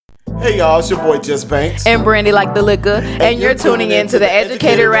Hey y'all, it's your boy Just Banks. And Brandy like the liquor. And you're tuning in to the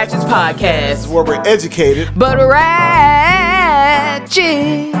Educated Ratchets podcast. Where we're educated. But ratchet.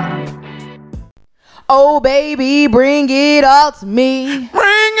 Oh baby, bring it all to me. Bring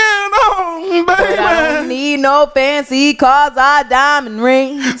it on, baby. But I don't need no fancy cars or diamond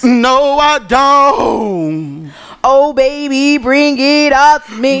rings. No, I don't. Oh baby, bring it all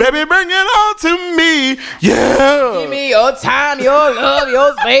to me. Baby, bring it all to me. Yeah. Give me your time, your love,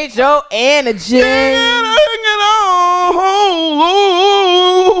 your space, your energy. Bring it on.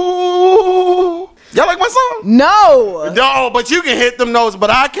 Y'all like my song? No. No, but you can hit them notes,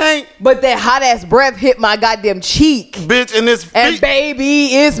 but I can't. But that hot ass breath hit my goddamn cheek. Bitch, in this And baby,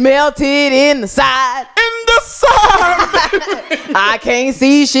 it's melted in the side. in the sun. I can't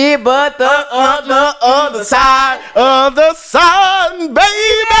see shit but the other side. Of the sun, baby.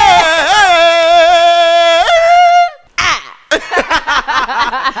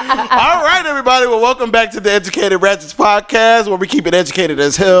 All right, everybody. Well, welcome back to the Educated Ratchets podcast, where we keep it educated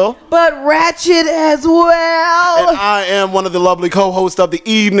as hell. But ratchet as well. And I am one of the lovely co-hosts of the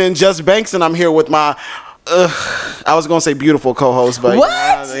evening, Just Banks, and I'm here with my, I was gonna say beautiful co-host, but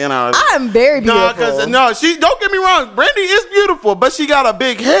What? you know, I'm very beautiful. she. Don't get me wrong, Brandy is beautiful, but she got a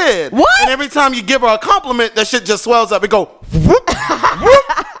big head. What? And every time you give her a compliment, that shit just swells up. It go whoop, whoop,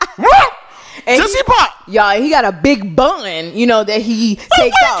 whoop. And Just pop. Y'all, he got a big bun, you know, that he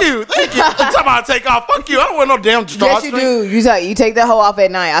takes off. Thank you. I'm talking about take off. Fuck you. I don't want no damn Yes, drawstring. you do. You take that hoe off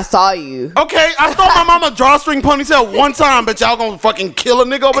at night. I saw you. Okay, I stole my mama drawstring ponytail one time, but y'all gonna fucking kill a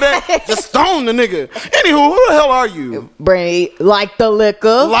nigga over there? Just stone the nigga. Anywho, who the hell are you? Brandy, like the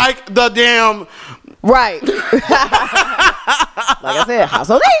liquor. Like the damn. Right. Like I said,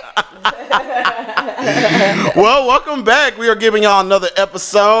 household name. Well, welcome back. We are giving y'all another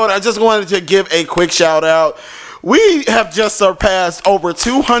episode. I just wanted to give a quick shout out. We have just surpassed over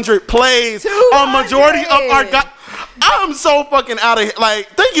 200 plays on majority of our. I'm so fucking out of here. Like,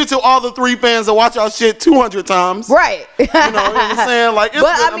 thank you to all the 3 fans that watch our shit 200 times. Right. You know what I'm saying? Like, it's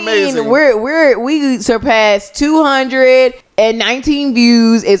been amazing. We surpassed 219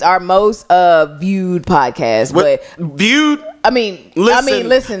 views is our most viewed podcast. But viewed. Listen.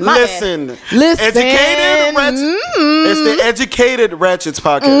 Educated Ratchets. Mm-hmm. It's the Educated Ratchets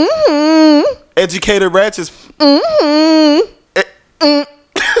podcast. Mm-hmm. Educated Ratchets.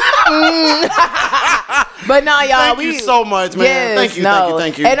 But no, y'all. Thank you so much, man. Yes,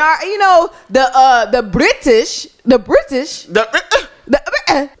 Thank you. And our, the British. The British.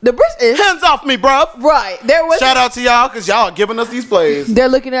 Hands off me, bruv. Right. Shout out to y'all, because y'all are giving us these plays. They're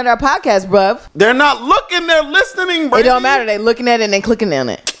looking at our podcast, bruv. They're not looking, they're listening, bruv. It don't matter. They looking at it and they clicking on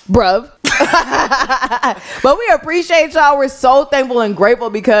it, bruv. But we appreciate y'all. We're so thankful and grateful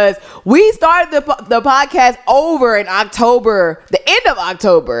because we started the podcast over in October, the end of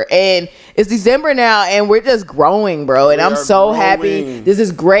October, and it's December now, and we're just growing, bro. And I'm so happy. This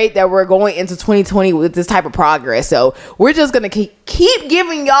is great that we're going into 2020 with this type of progress. So we're just gonna keep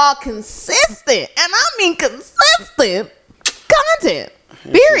giving y'all consistent, and I mean consistent content.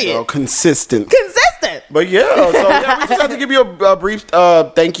 Period. Consistent. But we just have to give you a brief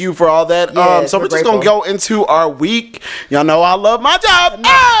thank you for all that. Yes, so we're just grateful. gonna go into our week. Y'all know I love my job.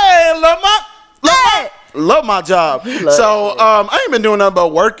 Hey, love my job. So I ain't been doing nothing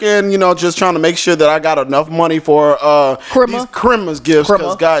but working, just trying to make sure that I got enough money for these Christmas gifts,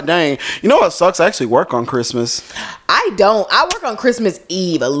 because god dang, you know what sucks? I actually work on Christmas. I don't. I work on Christmas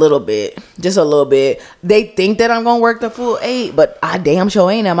Eve a little bit. Just a little bit. They think that I'm gonna work the full 8, but I damn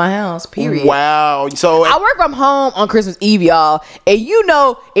sure ain't at my house, period. Wow. So I work from home on Christmas Eve, y'all. And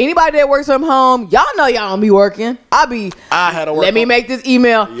anybody that works from home, y'all know y'all don't be working. I had to work. Let me make this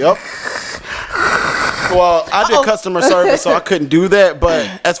email. Yep. Well, I did customer service, so I couldn't do that.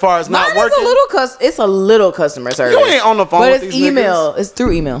 But as far as not working, it's a little customer service. You ain't on the phone, but with it's these email. niggas. It's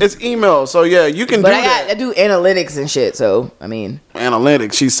through email. It's email, so yeah, you can do that. I do analytics and shit. So I mean,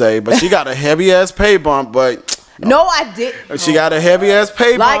 analytics, she say, but she got a heavy ass pay bump. But no, I didn't. She got a heavy ass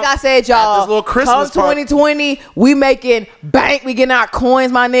pay bump. Like I said, y'all, this little Christmas come 2020, we making bank. We getting our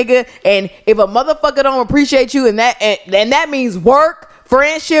coins, my nigga. And if a motherfucker don't appreciate you, and that means work,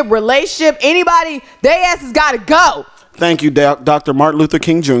 friendship, relationship, anybody, they asses gotta go. Thank you, Dr. Martin Luther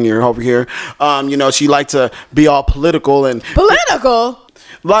King Jr. over here. She like to be all political and political.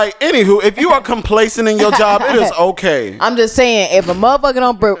 Like, anywho, if you are complacent in your job, it is okay. I'm just saying, if a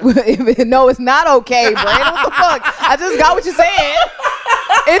motherfucker no, it's not okay, Brandon. What the fuck? I just got what you're saying.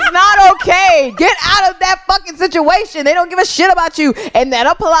 It's not okay. Get out of that fucking situation. They don't give a shit about you. And that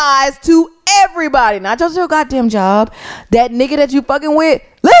applies to everybody. Not just your goddamn job. That nigga that you fucking with,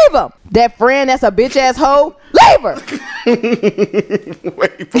 leave him. That friend that's a bitch ass hoe, leave her.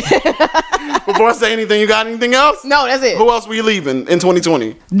 Wait, before I say anything, you got anything else? No, that's it. Who else were you leaving in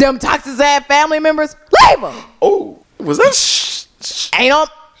 2020? Them toxic ass family members, leave them. Oh, was that Ain't no,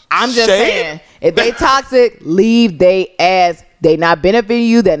 I'm just shade? saying, if they toxic, leave they ass. They not benefiting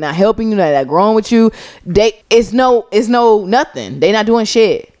you. They're not helping you. They're not growing with you. It's no nothing. They not doing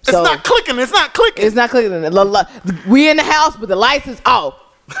shit. It's not clicking. It's not clicking. It's not clicking. We in the house, but the lights is off.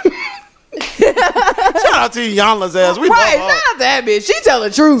 Shout out to Iyanla's ass. We Right, love shout her. out to that bitch. She tell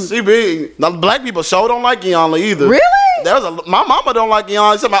the truth. She big. Now, black people sure don't like Iyanla either. Really? My mama don't like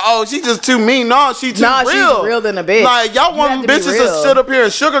Iyanla. She's like, oh, she just too mean. No, she too real. She's real than a bitch. Like, y'all want bitches to sit up here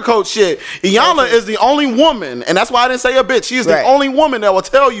and sugarcoat shit. Iyanla is the only woman, and that's why I didn't say a bitch. She is the only woman that will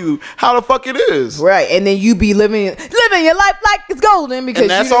tell you how the fuck it is. Right, and then you be living your life like it's golden because and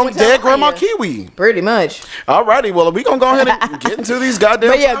that's on dead Grandma Kiwi. Pretty much. Alrighty, well, we gonna go ahead and get into these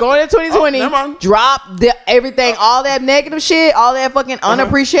goddamn. But yeah, going into 2020, drop everything, all that negative shit, all that fucking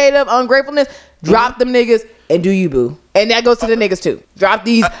unappreciative, ungratefulness. Drop them niggas and do you, boo. And that goes to the niggas too. Drop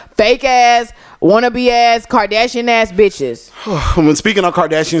these fake ass, wannabe ass, Kardashian ass bitches. When speaking of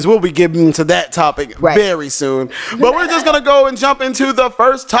Kardashians, we'll be getting to that topic very soon. But we're just gonna go and jump into the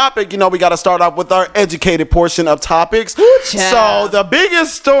first topic. You know, we got to start off with our educated portion of topics. So the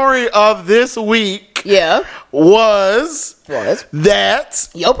biggest story of this week, was that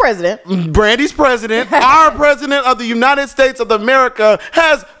your president, Brandy's president, our president of the United States of America,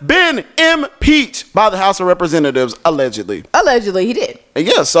 has been impeached by the House of Representatives, allegedly. Allegedly, he did.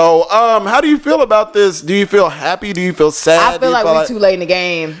 Yeah. So, how do you feel about this? Do you feel happy? Do you feel sad? I feel like we're too late in the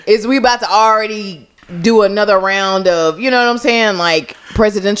game. We about to already do another round of, you know what I'm saying, like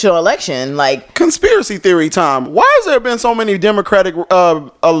presidential election, like conspiracy theory time. Why has there been so many Democratic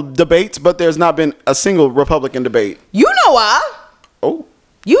debates, but there's not been a single Republican debate? You know why? Oh,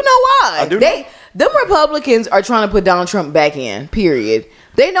 you know why? I do. Them Republicans are trying to put Donald Trump back in. Period.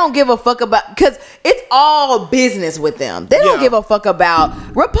 They don't give a fuck about, because it's all business with them. They don't give a fuck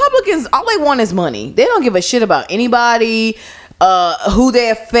about Republicans. All they want is money. They don't give a shit about anybody. Who they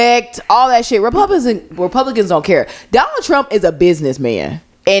affect, all that shit. Republicans don't care. Donald Trump is a businessman,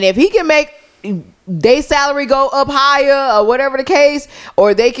 and if he can make their salary go up higher or whatever the case,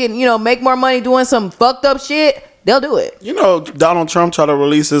 or they can, make more money doing some fucked up shit, they'll do it. You know, Donald Trump tried to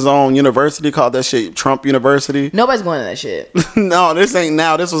release his own university, called that shit Trump University. Nobody's going to that shit. No, this ain't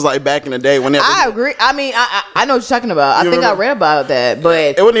now. This was like back in the day when I agree. I mean, I know what you're talking about. I think I read about that,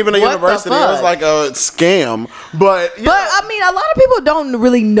 but it wasn't even a university. It was like a scam. But I mean, a lot of people don't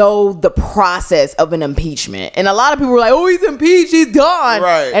really know the process of an impeachment, and a lot of people are like, "Oh, he's impeached, he's gone."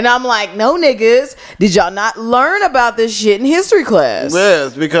 Right. And I'm like, "No, niggas, did y'all not learn about this shit in history class?"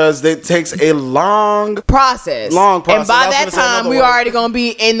 Yes, because it takes a long process. And by that time, we already gonna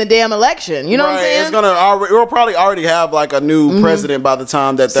be in the damn election. You know what I'm saying? We'll probably already have like a new president by the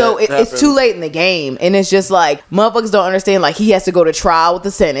time that. So it's too late in the game, and it's just like motherfuckers don't understand. Like, he has to go to trial with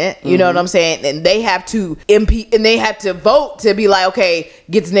the Senate. You know what I'm saying? And they have to impeach, and they have to vote to be like, okay,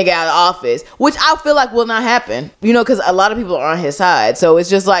 get this nigga out of office, which I feel like will not happen. Because a lot of people are on his side. So it's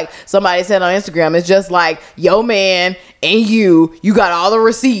just like somebody said on Instagram. It's just like, yo, man, and you got all the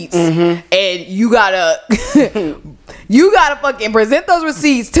receipts, and you gotta. You gotta fucking present those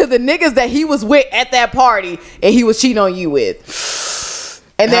receipts to the niggas that he was with at that party and he was cheating on you with.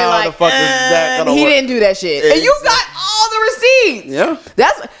 And they're like, he didn't do that shit. Exactly. And you got all the receipts. Yeah.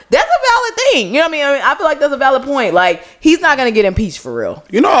 That's a valid thing. You know what I mean? I feel like that's a valid point. Like, he's not gonna get impeached for real.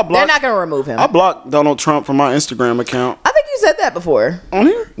 They're not gonna remove him. I blocked Donald Trump from my Instagram account. I think you said that before. On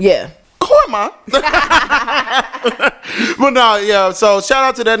here? Yeah. But no, yeah. So shout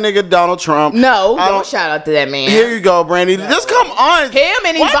out to that nigga Donald Trump. No, don't shout out to that man. Here you go, Brandy. Just come on. Him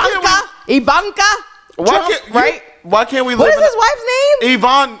and Ivanka. Why can't we? What is his wife's name?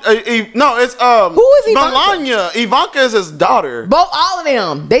 No, it's Who is Ivanka? Melania. Ivanka is his daughter. All of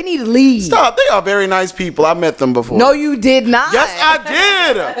them. They need to leave. Stop. They are very nice people. I met them before. No, you did not. Yes, I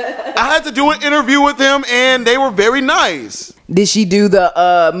did. I had to do an interview with them, and they were very nice. Did she do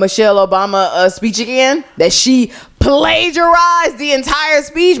the Michelle Obama speech again? That she plagiarized the entire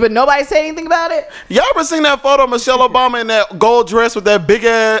speech, but nobody said anything about it? Y'all ever seen that photo of Michelle Obama in that gold dress with that big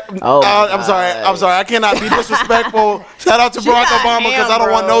ass? I'm sorry. I cannot be disrespectful. Shout out to Barack Obama, because I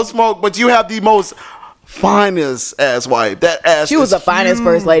don't want no smoke, but you have the most finest ass wife. That ass. She was the finest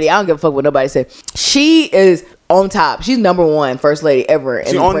first lady. I don't give a fuck what nobody said. She is on top. She's number one first lady ever in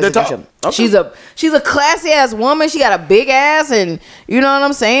She the on the presidential. top. Okay. She's a classy ass woman. She got a big ass, and you know what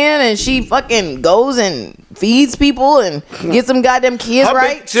I'm saying. And she fucking goes and feeds people and gets some goddamn kids Her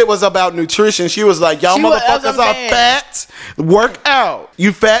right. big shit was about nutrition. She was like, y'all motherfuckers are fat. Work out.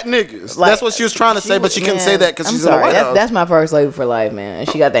 You fat niggas. Like, that's what she was trying to say, but she couldn't say that because she's in the White House. That's my first lady for life, man. And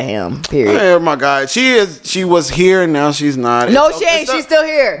she got the ham. Period. Oh my God. She was here and now she's not. No, she ain't. She's still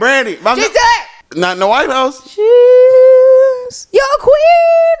here. Brandy. She's still not in the White House. She's your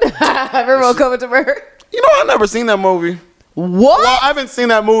queen. Everyone coming to her. You know, I've never seen that movie. What? Well, I haven't seen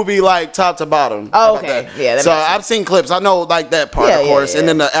that movie like top to bottom. Oh, okay. Yeah. So I've seen clips. I know like that part, of course, and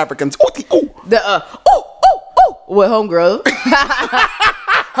then the Africans. Ooh. With homegirl.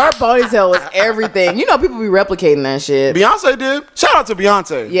 Her ponytail was everything. You know, people be replicating that shit. Beyonce did. Shout out to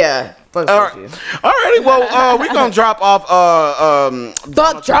Beyonce. Yeah. Fuck All right. Alrighty. Well, we gonna drop off. Fuck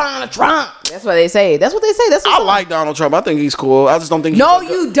Donald Trump. That's what they say. That's what they say. That's what I like Donald Trump. I think he's cool. I just don't think. No,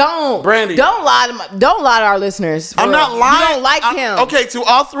 you don't. Brandy, don't lie to our listeners. I'm not lying. You don't like him. Okay, to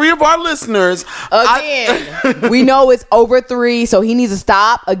all three of our listeners. Again, we know it's over 3, so he needs to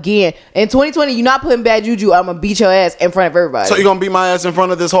stop. Again, in 2020, you're not putting bad juju. I'm gonna beat your ass in front of everybody. So you're gonna beat my ass in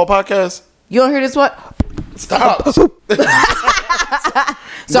front of this whole podcast? You don't hear this one? Stop.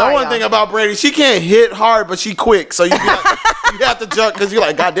 Sorry, one thing about Brady, she can't hit hard, but she quick. So you have to jump because you're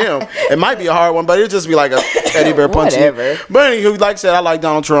like, goddamn, it might be a hard one, but it'll just be like a teddy bear punch. Whatever. But anywho, like I said, I like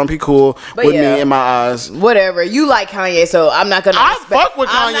Donald Trump. He cool with me in my eyes. Whatever. You like Kanye, so I'm not gonna. I fuck with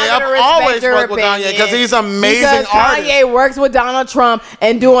Kanye. I've always fucked with Kanye because he's an amazing artist. Kanye works with Donald Trump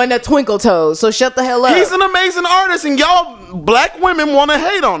and doing the twinkle toes. So shut the hell up. He's an amazing artist, and y'all black women want to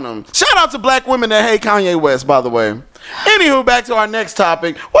hate on him. Shout out to black women that hate Kanye West, by the way. Anywho, back to our next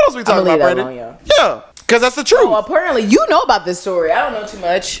topic. What else we talking about, Brandon? Yeah, because that's the truth. Oh, apparently, you know about this story. I don't know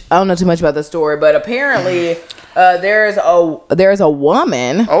too much. about the story, but apparently, there's a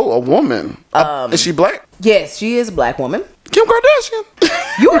woman. Oh, a woman. Is she black? Yes, she is a black woman. Kim Kardashian.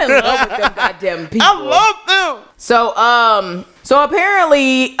 You in love with them goddamn people. I love them. So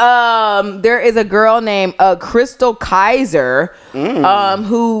apparently, there is a girl named Crystal Kaiser,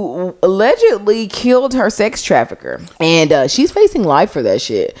 who allegedly killed her sex trafficker, and she's facing life for that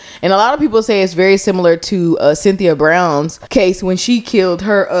shit. And a lot of people say it's very similar to Cynthia Brown's case when she killed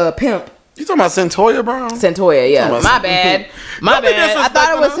her pimp. You talking about Centoya Brown? Centoya, yeah. My bad. I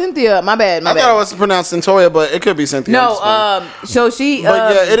thought it was Cynthia. My bad. I thought it was pronounced Centoya, but it could be Cynthia. No, so she.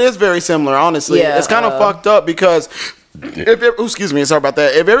 But yeah, it is very similar. Honestly, it's kind of fucked up because. Excuse me, sorry about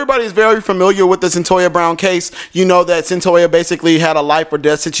that. If everybody's very familiar with the Centoya Brown case, you know that Centoya basically had a life or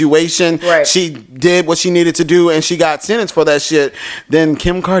death situation. Right. She did what she needed to do and she got sentenced for that shit. Then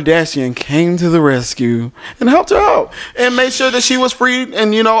Kim Kardashian came to the rescue and helped her out and made sure that she was freed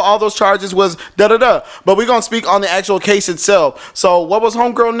and, you know, all those charges was da-da-da. But we're going to speak on the actual case itself. So what was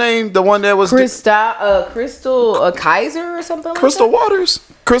homegirl name? The one that was... Crystal Kaiser or something Crystal like that? Waters?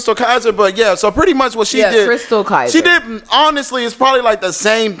 Crystal Kaiser, but yeah, so pretty much what she did... Crystal Kaiser. She did, honestly, it's probably like the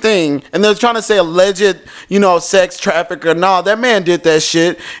same thing. And they're trying to say alleged, you know, sex trafficker. No, that man did that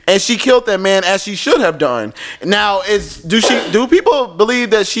shit. And she killed that man as she should have done. Now, do people believe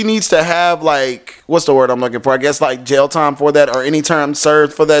that she needs to have, like, what's the word I'm looking for? I guess, like, jail time for that or any term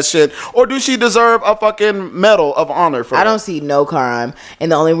served for that shit? Or do she deserve a fucking medal of honor for that? I don't see no crime.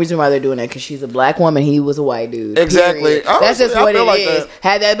 And the only reason why they're doing that because she's a black woman. He was a white dude. Exactly. Honestly, that's just what it is.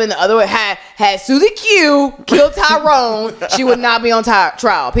 Had that been the other way, had Susie Q killed Tyrone, she would not be on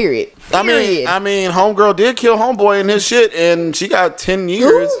trial. Period. I mean, homegirl did kill homeboy in his shit, and she got 10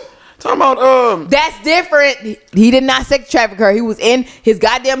 years. Who? Talking about That's different. He did not sex traffic her. He was in his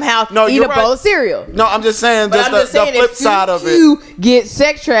goddamn house eating a bowl of cereal. No, I'm just saying the flip side of it. You get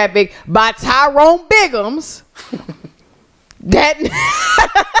sex trafficked by Tyrone Biggums. That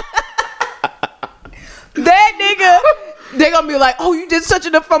nigga. They're gonna be like, oh, you did such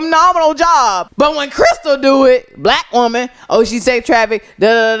a phenomenal job. But when Crystal do it, black woman, oh, she sex trafficked,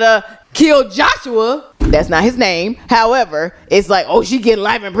 killed Joshua. That's not his name. However, it's like, oh, she getting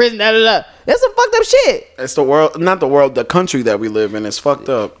life in prison, That's some fucked up shit. It's the world, not the world, the country that we live in is fucked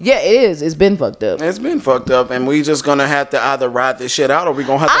up. Yeah, it is. It's been fucked up. It's been fucked up, and we just gonna have to either ride this shit out or we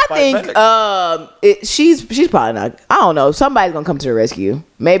gonna have to fight back. She's probably not. I don't know. Somebody's gonna come to the rescue.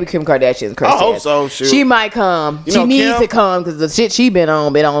 Maybe Kim Kardashian's crazy. I hope so. Shoot. She might come. She needs to come because the shit she been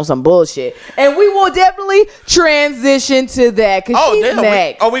on some bullshit. And we will definitely transition to that because she's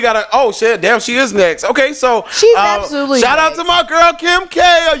next. We gotta. Oh shit! Damn, she is next. Okay, so she's absolutely. Shout out to my girl Kim K.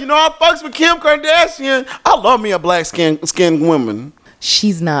 You know I fucks with Kim Kardashian. I love me a black skinned woman.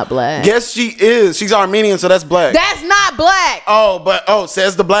 She's not black. Yes, she is. She's Armenian, so that's black. That's not black.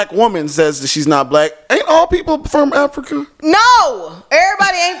 Says the black woman says that she's not black. Ain't all people from Africa? No,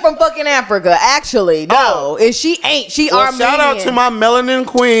 everybody ain't from fucking Africa. Actually, no, and she ain't. She Armenian. Shout out to my melanin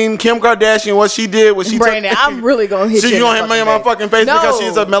queen, Kim Kardashian. What she did was Brandon, I'm really gonna hit you. She gonna hit me in my fucking face because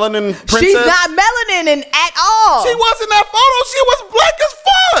she's a melanin princess. She's not melanin at all. She was in that photo. She was black as fuck.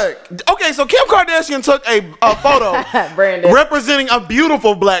 Okay, so Kim Kardashian took a photo representing a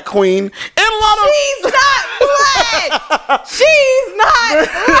beautiful black queen and a lot of. She's not black. She's not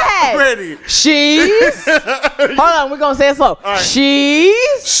black. Ready? She's. Hold on, we're gonna say it slow. Right.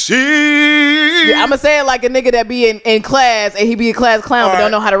 She's. Yeah, I'm gonna say it like a nigga that be in class and he be a class clown but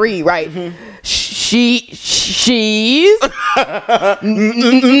don't know how to read. Right? Mm-hmm. She's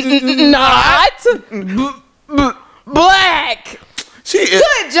not black. She is.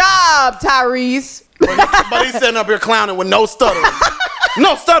 Good job, Tyrese. But he's sitting up here clowning with no stuttering.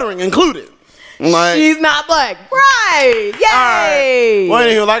 No stuttering included. Like, she's not black. Right. Yay. Right. Well,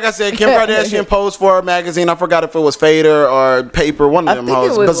 anyway, like I said, Kim Kardashian posed for a magazine. I forgot if it was Fader or Paper. One of them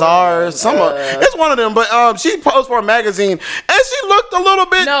hoes. Bazaar. It's one of them. But she posed for a magazine. And she looked a little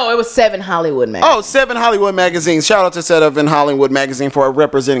bit. No, it was 7 Hollywood magazine. Oh, 7 Hollywood magazine. Shout out to 7 Hollywood magazine for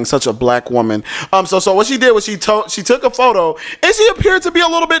representing such a black woman. So what she did was she took a photo and she appeared to be a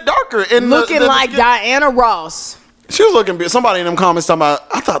little bit darker. Looking like Diana Ross. She was looking. Somebody in them comments talking about.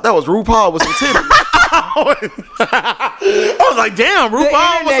 I thought that was RuPaul with some titties. I was like, damn,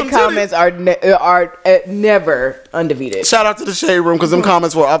 RuPaul with some comments titties. are never undefeated. Shout out to the Shade Room because them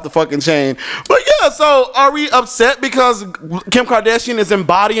comments were off the fucking chain. But yeah, so are we upset because Kim Kardashian is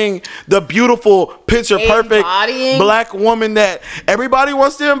embodying the beautiful, picture perfect black woman that everybody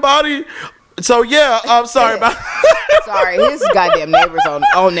wants to embody? So yeah, I'm sorry about. Sorry, his goddamn neighbors on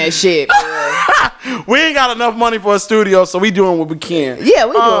that shit. We ain't got enough money for a studio, so we doing what we can. Yeah,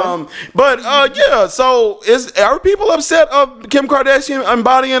 we doing. But yeah, so are people upset of Kim Kardashian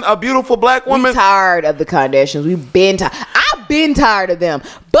embodying a beautiful black woman? We tired of the Kardashians. We've been tired. I've been tired of them,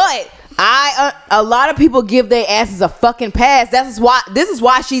 but. A lot of people give their asses a fucking pass. This is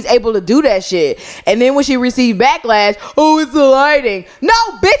why she's able to do that shit. And then when she received backlash, oh, it's the lighting. No,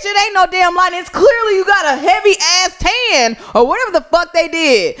 bitch, it ain't no damn lighting. It's clearly you got a heavy ass tan or whatever the fuck they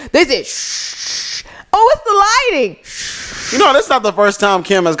did. They said, shh. Oh, it's the lighting. You know, that's not the first time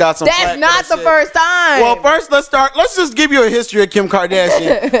Kim has got some. That's not the first time. Well, first let's just give you a history of Kim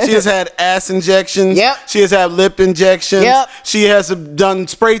Kardashian. She has had ass injections. Yep. She has had lip injections. Yep. She has done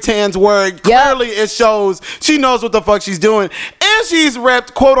spray tans where clearly it shows she knows what the fuck she's doing. And she's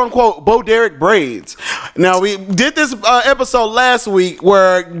repped quote unquote Bo Derek braids. Now we did this episode last week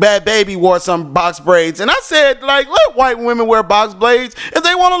where Bad Baby wore some box braids. And I said, like, let white women wear box braids if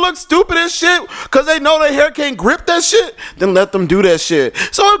they want to look stupid as shit because they know their hair can't grip that shit. Then let them do that shit.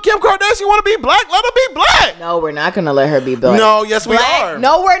 So if Kim Kardashian want to be black, let her be black. No, we're not gonna let her be black. No, yes we are.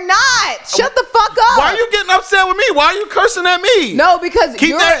 No, we're not. Shut the fuck up. Why are you getting upset with me? Why are you cursing at me? No, because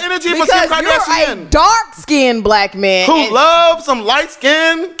keep that energy for Kim Kardashian. You're a dark-skinned black man who loves some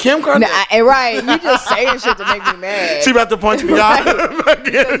light-skinned Kim Kardashian. Nah, right, you just saying shit to make me mad. She about to punch me out.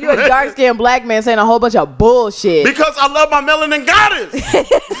 You're a dark-skinned black man saying a whole bunch of bullshit. Because I love my melanin goddess.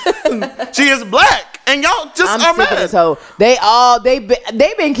 She is black. And y'all just I'm sick of this hoe.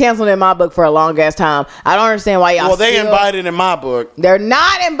 They've been canceled in my book for a long ass time. I don't understand why y'all. Well, they invited in my book. They're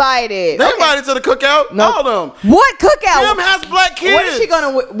not invited. They invited to the cookout. No. All of them. What cookout? Kim has black kids. What is she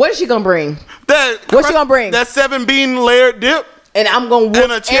gonna bring? What's she gonna bring? That 7-bean layered dip. And I'm gonna whoop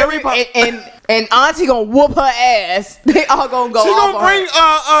and a cherry pie. And Auntie gonna whoop her ass. They all gonna go. She gonna bring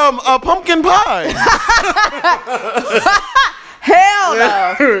a pumpkin pie. Hell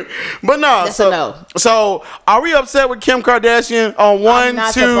no. But no. So are we upset with Kim Kardashian on 1,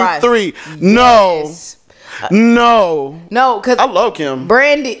 2, 3? No. Yes. No, because I love Kim.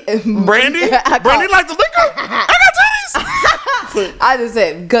 Brandy like the liquor. I got titties. I just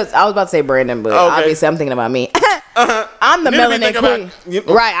said because I was about to say Brandon, but obviously I'm thinking about me. I'm the melanin queen.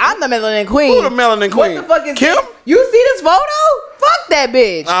 Right, I'm the melanin queen. Who the melanin queen? What the fuck is Kim? You see this photo? Fuck that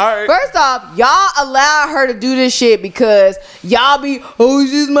bitch. All right. First off, y'all allow her to do this shit because y'all be, oh,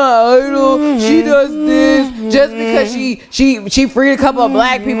 she's my idol. She does this just because she freed a couple of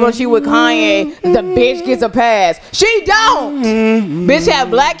black people and she with Kanye. The bitch gets a pass. She don't. Bitch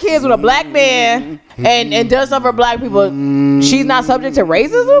have black kids with a black man and does stuff for black people. She's not subject to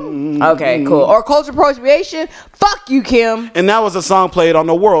racism? Okay, cool. Or cultural appropriation? Fuck you, Kim. And that was a song played on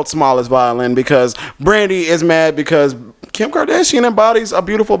the world's smallest violin because Brandy is mad because Kim Kardashian embodies a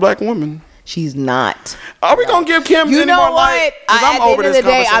beautiful black woman. She's not. Are we gonna give Kim any more light? At the end of the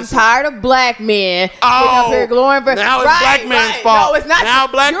day, I'm tired of black men sitting up here glowing for. Now it's black man's fault. No, it's not. Now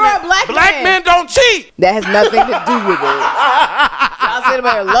You're a black men don't cheat. That has nothing to do with it. Y'all sit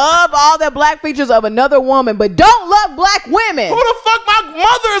up here, love all the black features of another woman, but don't love black women. Who the fuck? My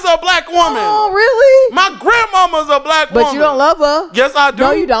mother is a black woman. Oh, really? My grandmama's a black woman. But you don't love her. Yes, I do.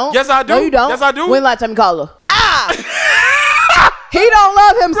 No, you don't. Yes, I do. No, you don't. Yes, I do. When last time you called her? He don't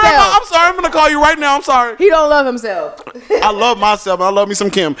love himself. Grandma, I'm sorry. I'm gonna call you right now. I'm sorry. He don't love himself. I love myself. I love me some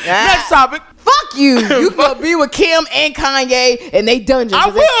Kim. Next topic. Fuck you. You gonna be with Kim and Kanye and they dungeon. I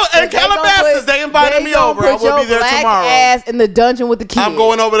will. And Calabasas, they invited me over. I will be there black tomorrow. Ass in the dungeon with the kids. I'm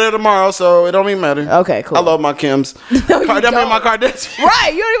going over there tomorrow, so it don't even matter. Okay, cool. I love my Kims. Definitely my Kardashian.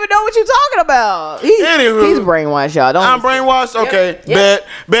 Right. You don't even know what you're talking about. Anywho, he's brainwashed, y'all. Don't I'm brainwashed? Okay. Yep.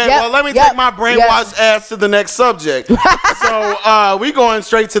 Bet. Well, let me take my brainwashed ass to the next subject. So, we going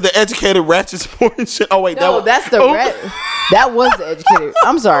straight to the educated ratchet portion. Oh, wait. No, that's the that was the educated.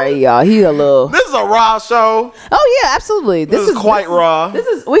 I'm sorry, y'all. He's a little. This is a raw show. Oh yeah, absolutely. This is quite raw. This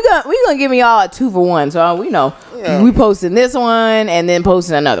is we gonna give y'all a 2 for 1. So we know we posting this one and then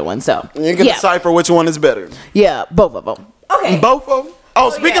posting another one. So you can decipher which one is better. Yeah, both of them. Okay, both of them. Oh,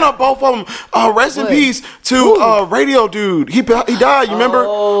 speaking of both of them, rest in peace to Radio Dude. He died. You remember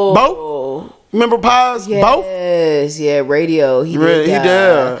both? Remember Pies? Both? Yes, yeah, Radio. He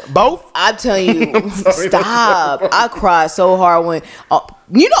did. Both? I'm telling you, stop. I cried so hard when,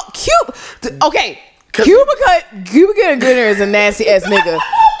 you know, Cuba Gooding Jr. is a nasty ass nigga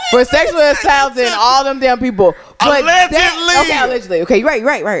for sexual assaulting all them damn people. But allegedly. Okay,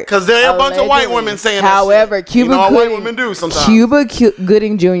 right. Because there are a bunch of white women saying that. However, Cuba Gooding, white women do sometimes. Cuba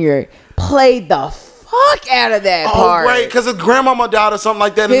Gooding Jr. played the fuck out of that part. Oh, right, because his grandmama died or something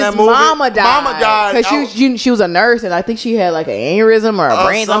like that in that movie. Mama died. Because she was a nurse, and I think she had like an aneurysm or a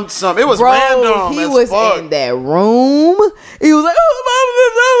brain. It was random. He was in that room. He was like,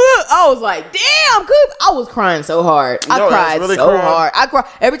 I was like, damn, I was crying so hard. I cried so hard. I cry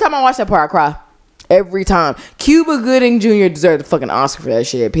every time I watch that part. I cry. Every time. Cuba Gooding Jr. deserved a fucking Oscar for that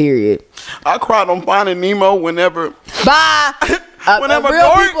shit, period. I cried on Finding Nemo whenever. Bye. Whenever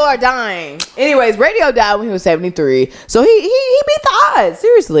real people are dying. Anyways, Radio died when he was 73. So he beat the odds,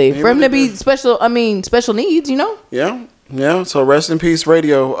 seriously. For him to be special needs, you know? Yeah, so rest in peace,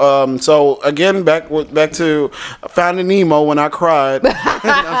 Radio. So again, back to Finding Nemo when I cried.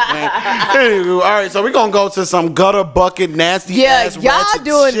 Anywho, all right, so we're gonna go to some gutter bucket nasty ass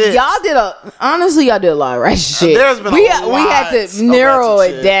ratchet shit. Y'all did a lot of ratchet shit. There's been we had to narrow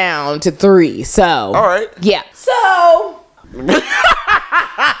it down to 3. So all right, yeah. So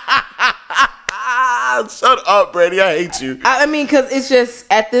shut up, Brady. I hate you. I mean, because it's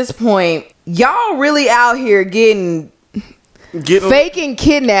just at this point, y'all really out here faking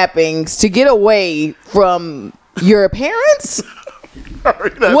kidnappings to get away from your parents.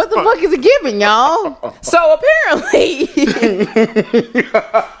 What the fuck is it giving, y'all? So apparently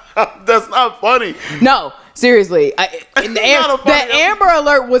that's not funny. No, seriously. The Amber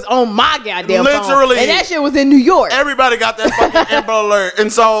Alert was on my goddamn phone. And that shit was in New York. Everybody got that fucking Amber Alert.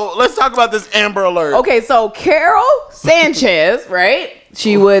 And so let's talk about this Amber Alert. Okay, so Carol Sanchez, right?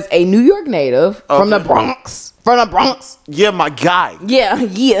 She was a New York native from the Bronx. Yeah, my guy. Yeah.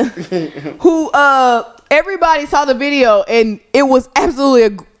 Who everybody saw the video and it was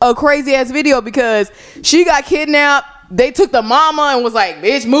absolutely a crazy ass video because she got kidnapped. They took the mama and was like,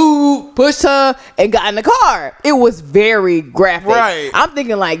 bitch, move, pushed her and got in the car. It was very graphic. Right. I'm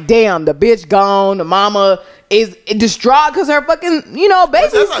thinking like, damn, the bitch gone, the mama is distraught because her fucking, baby.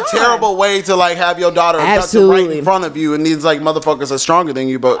 That's a terrible way to like have your daughter abducted right in front of you and these like motherfuckers are stronger than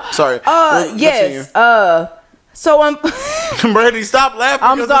you, but sorry. Yes. So I'm Brady, stop laughing.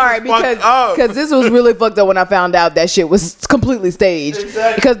 I'm sorry because this was really fucked up when I found out that shit was completely staged.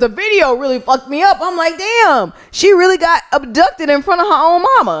 Exactly. Because the video really fucked me up. I'm like, damn, she really got abducted in front of her own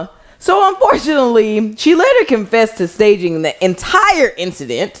mama. So unfortunately, she later confessed to staging the entire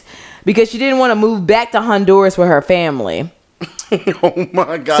incident because she didn't want to move back to Honduras with her family. Oh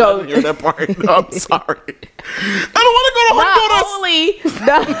my God, I didn't hear that part. I'm sorry. I don't want to go to Honduras.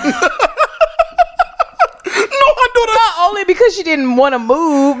 Not only because she didn't want to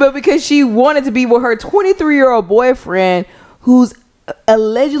move, but because she wanted to be with her 23-year-old boyfriend who's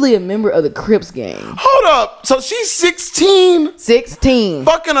allegedly a member of the Crips gang. Hold up. So she's 16? 16.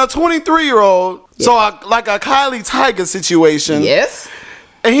 Fucking a 23-year-old. Yes. So like a Kylie Tiger situation. Yes.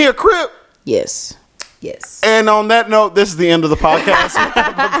 And he a Crip? Yes. Yes. And on that note, this is the end of the podcast.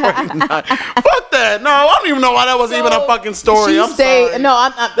 Have a great night. Fuck that. No, I don't even know why that was even a fucking story. I'm sorry. No,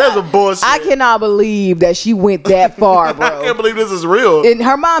 That's a bullshit. I cannot believe that she went that far, bro. I can't believe this is real. And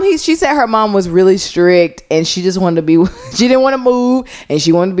her mom, she said her mom was really strict, and she just wanted to be. She didn't want to move, and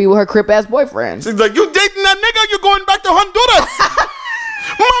she wanted to be with her crip ass boyfriend. She's like, you dating that nigga? You're going back to Honduras?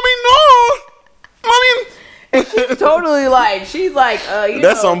 Mommy, no. Mommy. And she's totally like, she's like,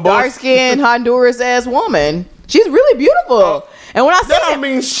 That's some dark skinned Honduras ass woman. She's really beautiful. And when I say that don't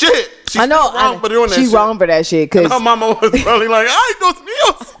mean shit. She's I know, wrong for doing that she's shit. wrong for that shit. Cause her mama was probably like, ay, dos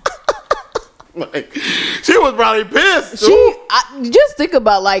míos. Like, she was probably pissed. Just think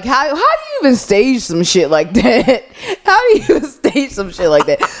about like how do you even stage some shit like that? How do you even stage some shit like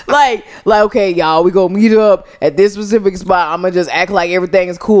that? like okay, y'all, we gonna meet up at this specific spot. I'm gonna just act like everything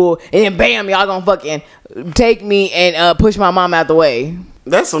is cool, and then bam, y'all gonna fucking take me and push my mom out the way.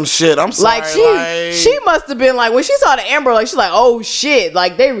 That's some shit. I'm sorry. Like she must have been like when she saw the Amber, like she's like, oh shit,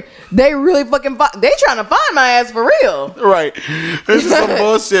 like they really fucking they trying to find my ass for real. Right. This is some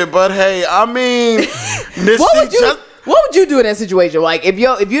bullshit. But hey, I mean, what would you do in that situation? Like if you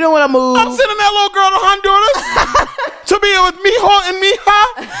don't want to move, I'm sending that little girl to Honduras to be with Mijo and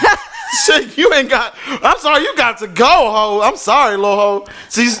Mija. Shit, you ain't got. I'm sorry, you got to go, ho. I'm sorry, little ho.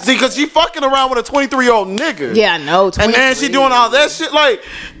 See, because she fucking around with a 23-year-old nigga. Yeah, I know. And then she doing all that shit. Like,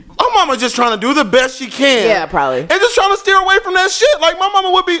 my mama just trying to do the best she can. Yeah, probably. And just trying to steer away from that shit. Like, my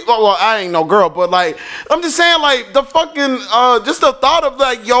mama would be. Well, I ain't no girl, but like, I'm just saying, like, the fucking, just the thought of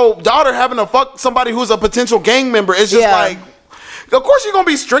like, yo, daughter having to fuck somebody who's a potential gang member is just like. Of course you're gonna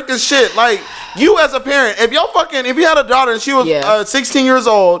be strict as shit. Like, you as a parent, if you had a daughter and she was 16 years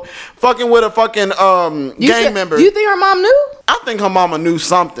old, fucking with a fucking gang member. Do you think her mom knew? I think her mama knew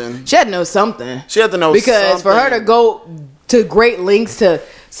something. She had to know something. She had to know because for her to go to great lengths to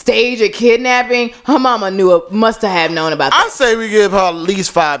stage a kidnapping, her mama must have known about that. I say we give her at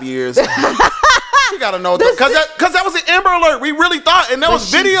least 5 years. She gotta know that because that was an Amber Alert. We really thought, and there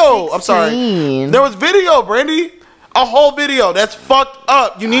was video. 16. I'm sorry, there was video, Brandy. A whole video. That's fucked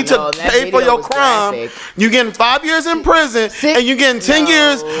up. You need to pay for your crime. Graphic. You getting 5 years in prison, and you getting 10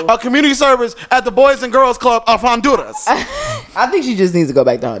 years of community service at the Boys and Girls Club of Honduras. I think she just needs to go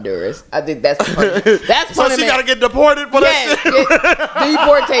back to Honduras. I think that's that's so she gotta get deported for that shit.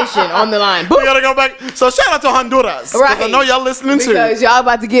 Deportation on the line. Boop. We gotta go back. So shout out to Honduras, right? I know y'all listening too. Because y'all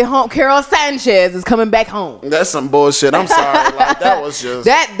about to get home. Carol Sanchez is coming back home. That's some bullshit. I'm sorry. Like, that was just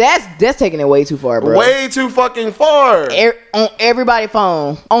that's taking it way too far, bro. Way too fucking far. On everybody's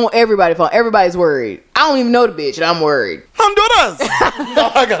phone. Everybody's worried. I don't even know the bitch, and I'm worried. Honduras. That's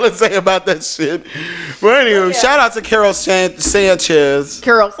all I gotta say about that shit. But anyway, shout out to Carol Sanchez.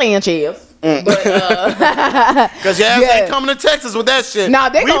 Because your ass ain't coming to Texas with that shit. Nah,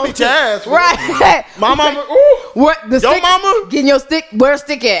 they beat your ass. Right. My mama. Ooh. What? Your mama? Getting your stick. Where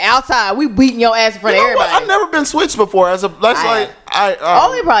stick at? Outside. We beating your ass in front of everybody. I've never been switched before. Only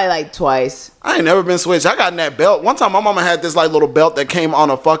probably like twice. I ain't never been switched. I got in that belt. One time my mama had this like little belt that came on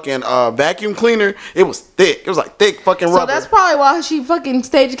a fucking vacuum cleaner. It was thick. It was like thick fucking rubber. So that's probably why she fucking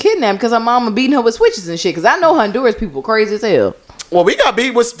staged a kidnapping, because her mama beating her with switches and shit. Because I know Honduras people crazy as hell. Well, we got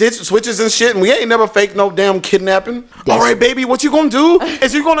beat with switches and shit, and we ain't never faked no damn kidnapping. All right, baby, what you gonna do?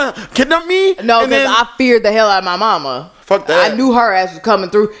 Is you gonna kidnap me? No, because I feared the hell out of my mama. Fuck that. I knew her ass was coming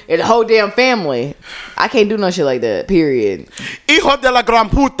through, and the whole damn family. I can't do no shit like that, period. Hijo de la gran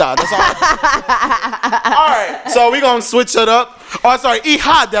puta. That's all. All right, so we gonna switch it up. Oh, sorry,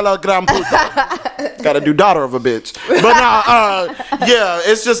 hija de la gran puta. Gotta do daughter of a bitch. But yeah,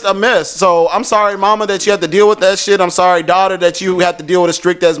 it's just a mess. So I'm sorry, mama, that you had to deal with that shit. I'm sorry, daughter, that you had to deal with a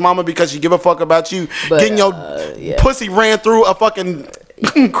strict ass mama because you give a fuck about you getting your pussy ran through a fucking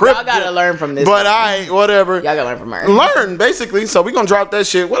crib. Y'all gotta learn from this. But whatever. Y'all gotta learn from her. Learn, basically. So we gonna drop that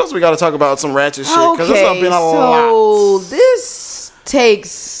shit. What else we gotta talk about? Some ratchet shit. Because this has been a lot. So this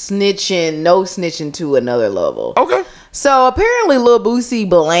takes no snitching to another level. Okay. So apparently Lil Boosie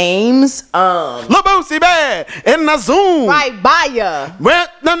blames Lil Boosie bad in the Zoom. Right by ya. Went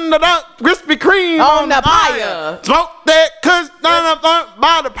Krispy Kreme on the fire. Smoke that kush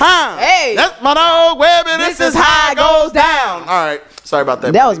by the pound. Hey. That's my dog Webby. This is how it goes down. All right. Sorry about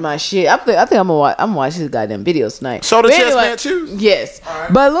that. That was my shit. I think I'm gonna watch his goddamn videos tonight. Show the chest man choose. Yes.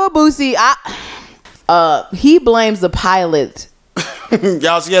 Right. But Lil Boosie, he blames the pilot.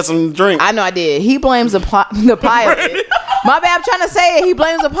 Y'all, she had some drink. I know I did. He blames the pilot. My bad. I'm trying to say it. He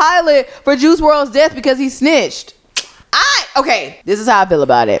blames the pilot for Juice WRLD's death because he snitched. Okay. This is how I feel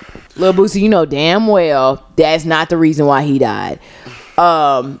about it. Lil Boosie, you know damn well that's not the reason why he died.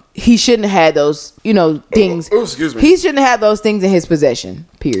 he shouldn't have had those, things. Excuse me. He shouldn't have those things in his possession.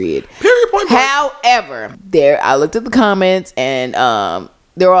 Period. Point blank. However, I looked at the comments, and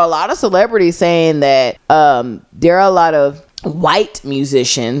there were a lot of celebrities saying that there are a lot of white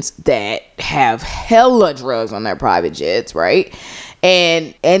musicians that have hella drugs on their private jets, right?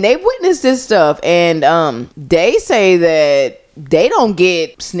 And they've witnessed this stuff, and they say that they don't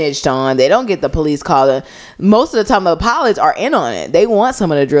get snitched on. They don't get the police called. Most of the time, the pilots are in on it. They want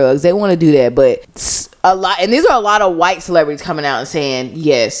some of the drugs. They want to do that. But and these are a lot of white celebrities coming out and saying,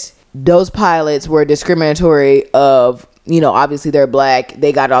 yes, those pilots were discriminatory of, obviously they're black.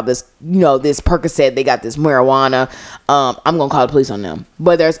 They got all this, this Percocet. They got this marijuana. I'm going to call the police on them.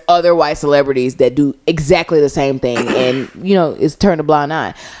 But there's other white celebrities that do exactly the same thing. And, it's turned a blind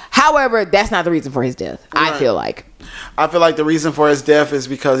eye. However, that's not the reason for his death. Right. I feel like the reason for his death is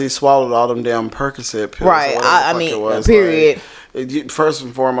because he swallowed all them damn Percocet pills. Right. I mean, period. Like, first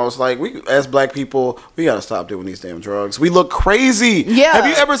and foremost, like, we as black people, we gotta stop doing these damn drugs. We look crazy. Yeah. Have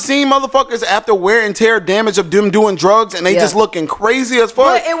you ever seen motherfuckers after wear and tear damage of them doing drugs and they just looking crazy as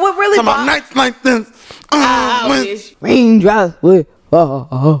fuck? But it would really about nights like this. I wish raindrops would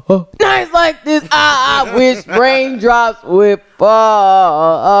fall. Nights like this, I wish raindrops would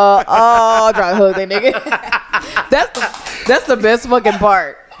fall. Try to hook that nigga. That's the best fucking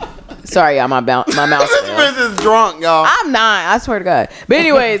part. Sorry, y'all, my mouth. This bitch is drunk, y'all. I'm not. I swear to God. But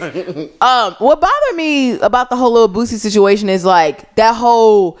anyways, what bothered me about the whole Lil Boosie situation is like that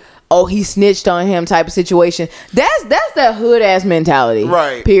whole he snitched on him type of situation. That's that hood ass mentality.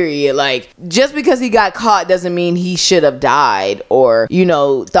 Right. Period. Like, just because he got caught doesn't mean he should have died or,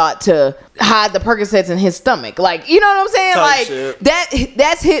 thought to hide the Percocets in his stomach. Like, you know what I'm saying? Like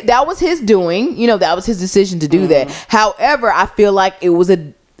shit. That was his doing. That was his decision to do that. However, I feel like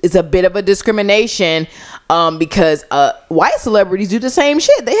it's a bit of a discrimination because white celebrities do the same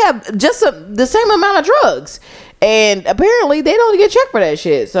shit. They have just the same amount of drugs. And apparently they don't get checked for that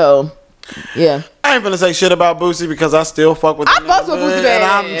shit. So, yeah. I ain't finna say shit about Boosie because I still fuck with him. I fuck with Boosie, and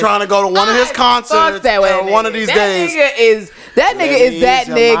I'm trying to go to one of his concerts one of these days. That nigga is that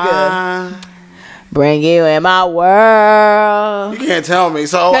nigga. Bring you in my world. You can't tell me.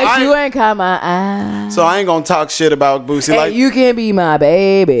 So you ain't caught my eye. So I ain't gonna talk shit about Boosie. And like, you can be my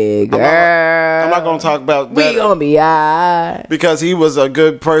baby girl. I'm not gonna talk about we that. We gonna be alright. Because he was a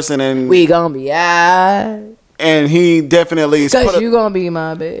good person and we gonna be alright. And he definitely because you gonna be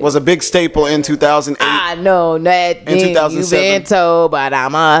my baby. Was a big staple in 2008. I know that in 2007. You been told, but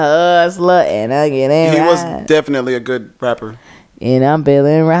I'm a hustler and I get it. He was definitely a good rapper. And I'm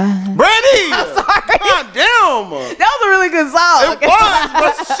feeling right. Brandy! I'm sorry. God damn. That was a really good song. It was,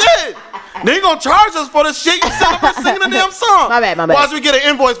 but shit. They ain't gonna charge us for the shit you sing up and singing the damn song. My bad. Watch we get an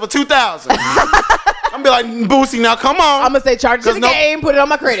invoice for $2,000. I'm be like, Boosie, now come on. I'm gonna say charge to the game, put it on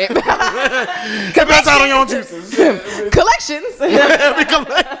my credit. That's out on your own juices. Collections.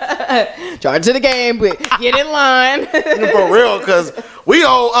 Charge to the game, but get in line. For real, because we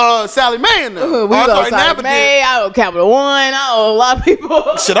owe Sally Mae in there. We owe Sally Mae, I owe Capital One, I owe a lot of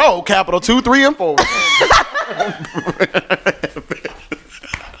people. Shit, I owe Capital 2, 3, and 4.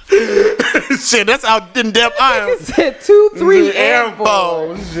 Shit, that's how in depth I am. Said 2, 3, and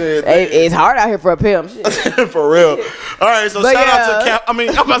 4. Shit, it's hard out here for a pimp. Shit. For real. All right, so shout out to I'm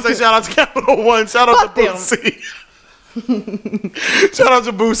about to say shout out to Capital One. Shout out to Boosie. Shout out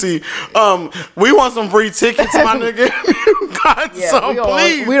to Boosie. We want some free tickets, my nigga. You got some,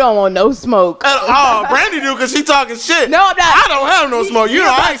 please. We don't want no smoke. Brandy do because she talking shit. No, I'm not. I don't have no smoke.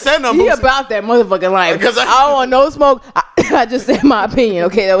 I ain't said nothing. He about that motherfucking life. Because I don't want no smoke. I just said my opinion.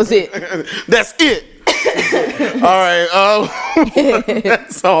 Okay, that was it. That's it. All right,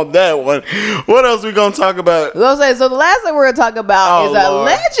 that's on that one. What else we gonna talk about? So the last thing we're gonna talk about is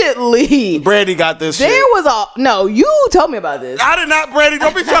allegedly Brandy got this shit. There was no, you told me about this. I did not, Brandy.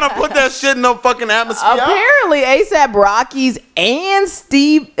 Don't be trying to put that shit in no fucking atmosphere. Apparently, A$AP Rocky's and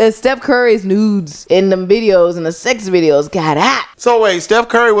Steph Curry's nudes in them videos and the sex videos got out. So wait, Steph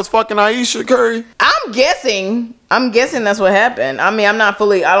Curry was fucking Aisha Curry? I'm guessing that's what happened. I mean, I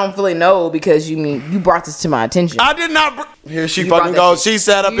don't fully know because you brought this to my attention. I did not. Here she fucking goes. She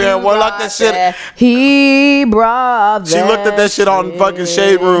sat up here and looked that shit. He brought that. She looked at that shit on fucking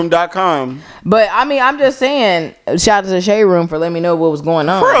shaderoom.com. But I mean, I'm just saying, shout out to the Shade Room for letting me know what was going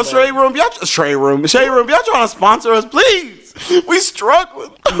on. For real, Shade Room, y'all trying to sponsor us, please. We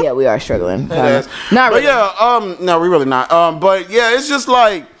struggling. Yeah, we are struggling. Not really. But yeah, no, we really not. But yeah, it's just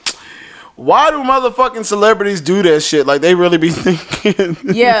like, why do motherfucking celebrities do that shit? Like, they really be thinking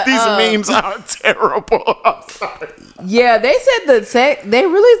these memes are terrible. I'm sorry. Yeah, they said they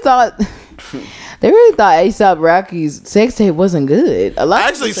really thought They really thought A$AP Rocky's sex tape wasn't good. I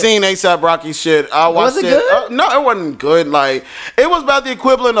actually seen A$AP Rocky shit. I watched Was it good? No, it wasn't good. Like, it was about the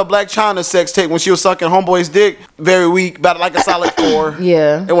equivalent of Black China's sex tape when she was sucking Homeboy's dick. Very weak, about like a solid 4.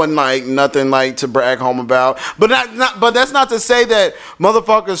 Yeah. It wasn't like nothing like to brag home about. But but that's not to say that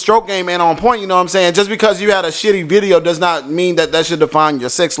motherfucker's stroke game ain't on point. You know what I'm saying? Just because you had a shitty video does not mean that should define your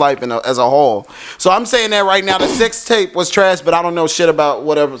sex life as a whole. So I'm saying that right now. The sex tape was trash, but I don't know shit about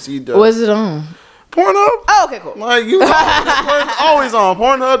whatever he does. Was it on? Pornhub? Oh, okay, cool. Like, it's always on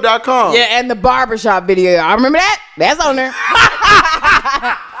Pornhub.com. Yeah, and the barbershop video. I remember that. That's on there.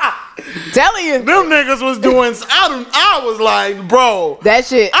 Telling you. Them niggas was doing, I was like, bro. That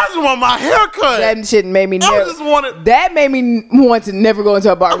shit. I just want my hair cut. That shit made me That made me want to never go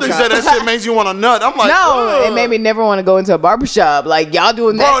into a barbershop. I think that shit makes you want a nut. I'm like, no, it made me never want to go into a barbershop. Like, y'all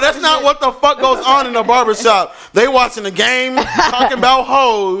doing that. Bro, that's not what the fuck goes on in a barbershop. They watching the game, talking about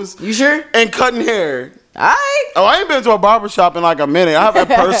hoes. You sure? And cutting hair. Alright. Oh, I ain't been to a barbershop in like a minute. I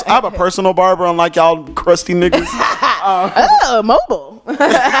have a personal barber, unlike y'all crusty niggas. Mobile.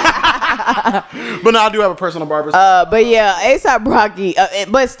 But no, I do have a personal barber. But yeah, A$AP Rocky.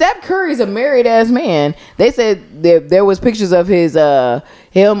 But Steph Curry's a married ass man. They said there was pictures of his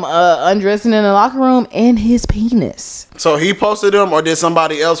him undressing in the locker room and his penis. So he posted them, or did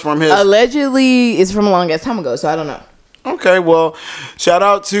somebody else from his? Allegedly, it's from a long ass time ago, so I don't know. Okay, well, shout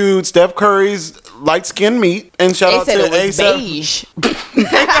out to Steph Curry's light skinned meat, and shout out to A$AP. Beige.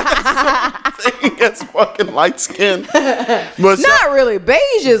 That's fucking light skin. Not really.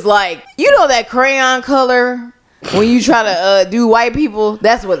 Beige is like, you know that crayon color when you try to do white people.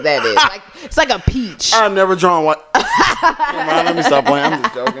 That's what that is. Like, it's like a peach. I've never drawn white. Let me stop playing. I'm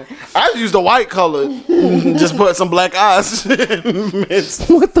just joking. I just used the white color. Just put some black eyes.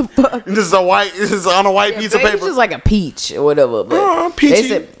 What the fuck? This is on a white piece of paper. It's just like a peach or whatever. But peachy.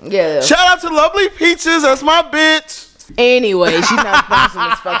 Said, yeah. Shout out to Lovely Peaches. That's my bitch. Anyway, she's not sponsoring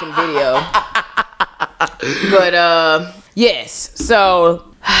this fucking video. But yes. So.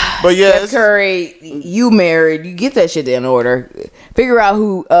 But yeah, Steph Curry, you married. You get that shit in order. Figure out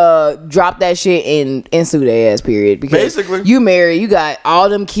who dropped that shit and sue their ass, period. Because basically, you married. You got all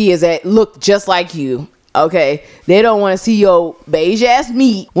them kids that look just like you. Okay, they don't want to see your beige ass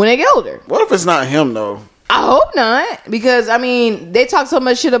meat when they get older. What if it's not him though? I hope not, because I mean they talk so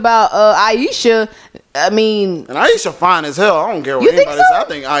much shit about Aisha. I mean, and Aisha fine as hell. I don't care what anybody says. I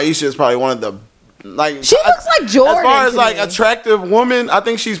think Aisha is probably one of the. Like, she looks like Jordan. As far as like attractive woman, I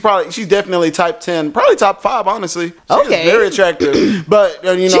think she's definitely type 10, probably top 5. Honestly, she's very attractive. But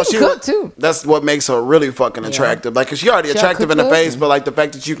you know, she can cook too. That's what makes her really fucking attractive. Like, 'cause she already attractive in the face, but like the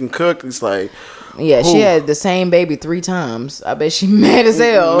fact that you can cook, it's like. Yeah, she had the same baby 3 times. I bet she mad as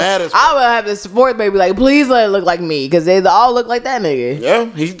hell. I would have this 4th baby like, please let it look like me, because they all look like that nigga. Yeah,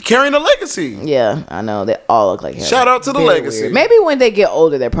 he's carrying a legacy. Yeah, I know. They all look like him. Shout out to the legacy. Weird. Maybe when they get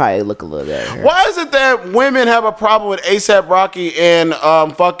older, they probably look a little better. Why is it that women have a problem with A$AP Rocky and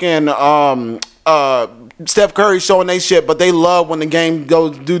Steph Curry showing they shit, but they love when the game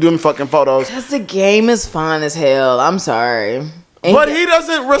goes do them fucking photos? Because the game is fun as hell. I'm sorry. And but he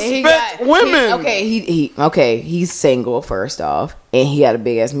doesn't respect women. He's single first off, and he got a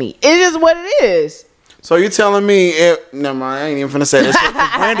big ass meat. It's just what it is. So you telling me never mind, I ain't even finna say this shit.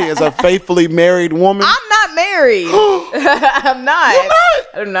 Brandy is a faithfully married woman. I'm not married. I'm not. You're not?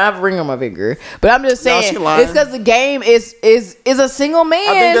 I do not have a ring on my finger. But I'm just saying, it's because the game is a single man.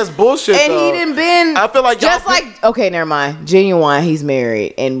 I think that's bullshit. And he didn't been. I feel like okay, never mind. Genuine, he's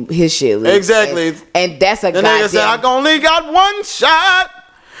married and his shit leaks. Exactly. And that's a goddamn. Nigga said, I only got one shot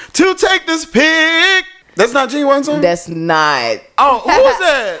to take this pic. That's not Genuine song? That's not. Oh, who was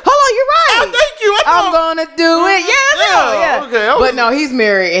that? Hold on, you're right. Oh, thank you. I'm gonna do it. Yeah. Okay. But no, he's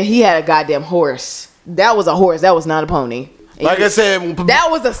married and he had a goddamn horse. That was a horse. That was not a pony. Like I said, that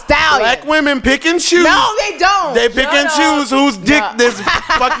was a stallion. Black women pick and choose. No, they don't. They pick and choose whose dick is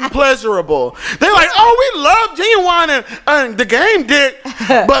fucking pleasurable. They're like, oh, we love Genuine and the game dick,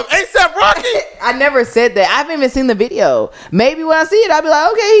 but A$AP Rocky. I never said that. I haven't even seen the video. Maybe when I see it, I'll be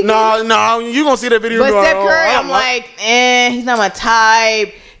like, okay. No, you gonna see that video. But Steph Curry, I'm like, he's not my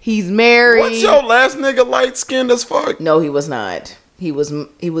type. He's married. What's your last nigga light skinned as fuck? No, he was not. He was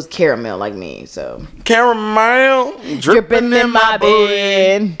caramel like me, so caramel dripping in my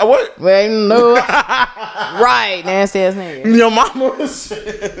bed. What? Well, no. Right, nasty ass nigga. Your mama was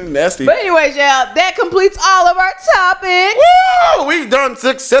nasty. But anyways, y'all, that completes all of our topics. Woo! We done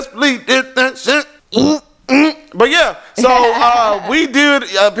successfully did that shit. But yeah, so we did.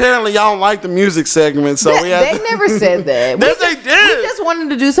 Apparently, y'all don't like the music segment, so we had. They never said that. Yes, they did. We just wanted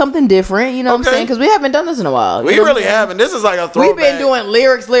to do something different. You know what I'm saying? Because we haven't done this in a while. We really haven't. This is like a throwback. We've been doing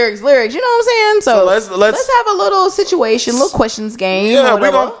lyrics. You know what I'm saying? So let's have a little situation, little questions game. Yeah,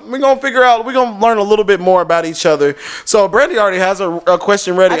 we're gonna figure out. We're gonna learn a little bit more about each other. So Brandy already has a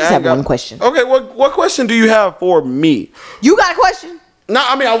question ready. I just have one question. Okay, what question do you have for me? You got a question? No,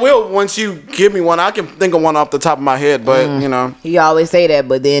 I mean I will once you give me one. I can think of one off the top of my head, but you know. You always say that,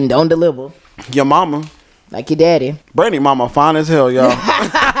 but then don't deliver. Your mama. Like your daddy. Brandy mama fine as hell, y'all.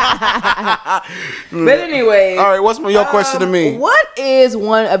 But anyway. All right, what's your question to me? What is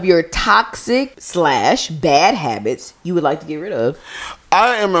one of your toxic / bad habits you would like to get rid of?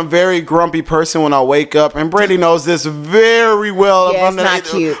 I am a very grumpy person when I wake up, and Brandy knows this very well. Yeah, it's not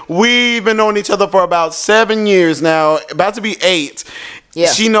cute. We've been knowing each other for about 7 years now, about to be 8. Yeah.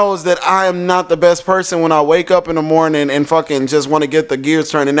 She knows that I am not the best person when I wake up in the morning and fucking just want to get the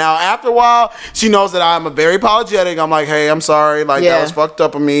gears turning. Now, after a while, she knows that I'm a very apologetic. I'm like, hey, I'm sorry. Like, that was fucked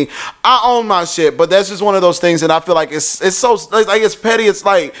up of me. I own my shit, but that's just one of those things that I feel like it's so, like, it's petty. It's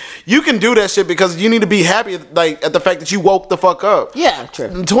like, you can do that shit because you need to be happy, like, at the fact that you woke the fuck up. Yeah, true.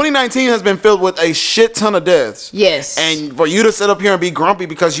 2019 has been filled with a shit ton of deaths. Yes. And for you to sit up here and be grumpy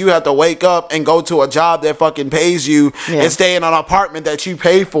because you have to wake up and go to a job that fucking pays you and stay in an apartment that you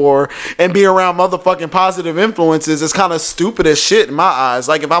pay for and be around motherfucking positive influences is kind of stupid as shit in my eyes.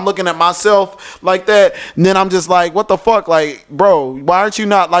 Like, if I'm looking at myself like that, then I'm just like, what the fuck? Like, bro, why aren't you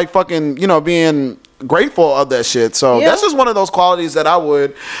not like fucking, you know, being grateful of that shit? So that's just one of those qualities that I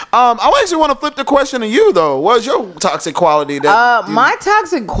would. I actually want to flip the question to you though. What's your toxic quality? My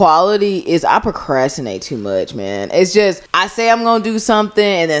toxic quality is I procrastinate too much, man. It's just I say I'm gonna do something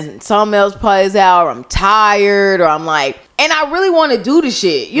and then something else plays out, or I'm tired, or I'm like, and I really want to do the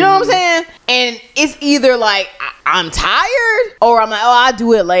shit. You know what I'm saying? And it's either like I'm tired, or I'm like, oh, I'll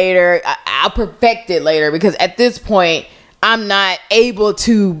do it later. I'll perfect it later, because at this point I'm not able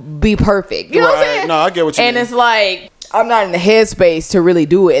to be perfect. You know what I'm saying? No, I get what you mean. And it's like, I'm not in the headspace to really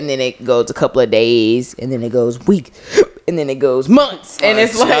do it. And then it goes a couple of days, and then it goes weeks, and then it goes months. And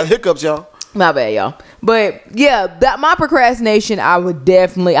it's like, got hiccups, y'all. My bad, y'all. But yeah, that my procrastination, I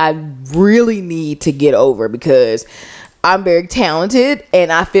really need to get over, because I'm very talented,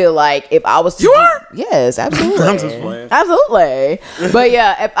 and I feel like if I was to yes, absolutely. I'm just playing. Absolutely. But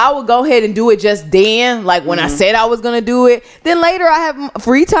yeah, if I would go ahead and do it just then, like when I said I was gonna do it, then later I have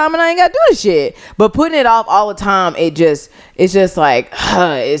free time and I ain't gotta do the shit. But putting it off all the time, it's just like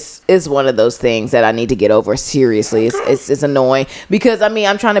it's one of those things that I need to get over. Seriously, it's annoying, because I mean,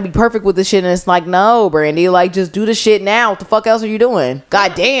 I'm trying to be perfect with the shit, and it's like, no, Brandy, like, just do the shit now. What the fuck else are you doing?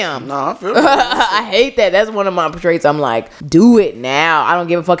 God damn. No, I feel I hate that. That's one of my traits. I'm like, do it now. I don't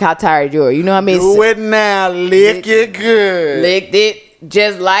give a fuck how tired you are. You know what I mean? Do it now. Lick it good. Lick it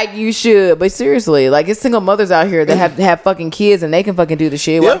just like you should. But seriously, like, it's single mothers out here that have fucking kids, and they can fucking do the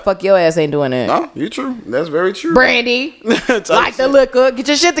shit. Why the fuck your ass ain't doing that? No, you true. That's very true. Brandy, like the liquor, get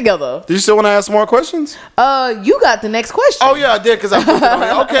your shit together. Do you still want to ask more questions? You got the next question. Oh yeah, I did, because I put it on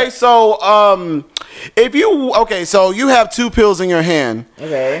here. Okay, so so you have 2 pills in your hand.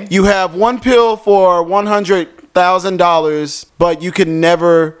 Okay. You have one pill for $100,000, but you can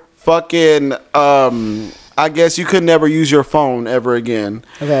never fucking I guess you could never use your phone ever again.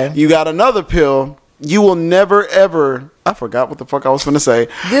 Okay. You got another pill. You will never ever. I forgot what the fuck I was gonna say.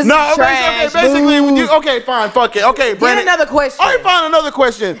 Okay, fine, fuck it. Okay, Brandon. Get another question. All right, fine, another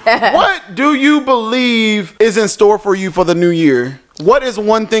question. What do you believe is in store for you for the new year? What is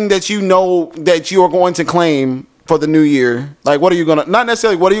one thing that you know that you are going to claim for the new year? Like, what are you gonna, not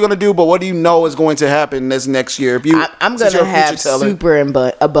necessarily what are you gonna do, but what do you know is going to happen this next year? If you, I'm gonna have super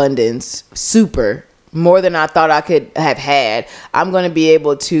abundance, super. More than I thought I could have had. I'm going to be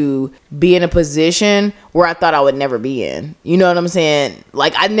able to be in a position where I thought I would never be in. You know what I'm saying?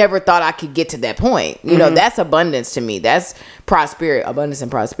 Like, I never thought I could get to that point. You know, that's abundance to me. That's prosperity. Abundance and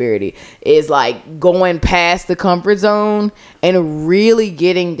prosperity is like going past the comfort zone and really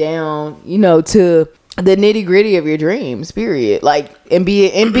getting down, you know, to the nitty gritty of your dreams, period. Like, and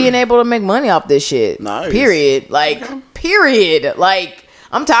being able to make money off this shit. Nice. Period. Like, period. Like,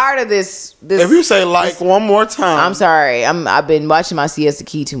 I'm tired of this. If you say one more time, I'm sorry. I've been watching my Siesta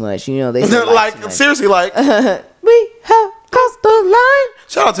Key too much. You know they say like seriously, like we have crossed the line.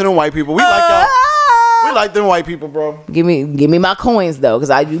 Shout out to them white people. We like y'all. We like them white people, bro. Give me my coins though, because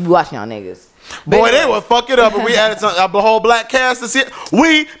I be watching y'all niggas. Boy, they would fuck it up if we added the whole black cast to see it.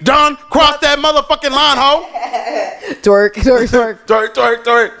 We done crossed that motherfucking line, ho. Twerk.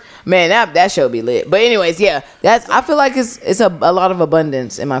 Man, that show be lit. But anyways, yeah, I feel like it's a lot of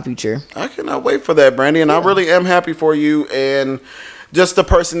abundance in my future. I cannot wait for that, Brandy, and I really am happy for you and just the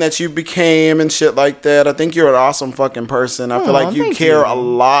person that you became and shit like that. I think you're an awesome fucking person. I feel like you care a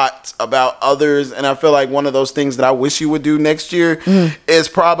lot about others, and I feel like one of those things that I wish you would do next year is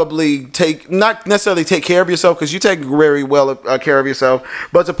probably not necessarily take care of yourself, because you take very well care of yourself,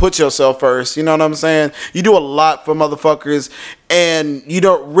 but to put yourself first. You know what I'm saying? You do a lot for motherfuckers, and you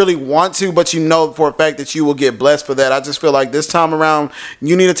don't really want to, but you know for a fact that you will get blessed for that. I just feel like this time around,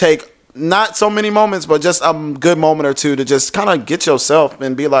 you need to take not so many moments, but just a good moment or two to just kind of get yourself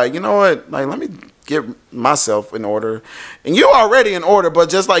and be like, you know what, like, let me get myself in order. And you already in order, but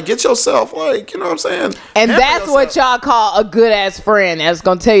just like get yourself, like, you know what I'm saying? And that's what y'all call a good ass friend that's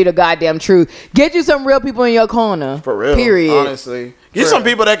gonna tell you the goddamn truth. Get you some real people in your corner. For real. Period. Honestly. Get some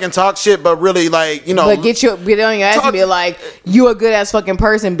people that can talk shit, but really, like, you know. But get on your ass and be like, you a good ass fucking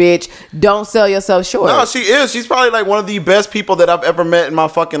person, bitch. Don't sell yourself short. No, she is. She's probably like one of the best people that I've ever met in my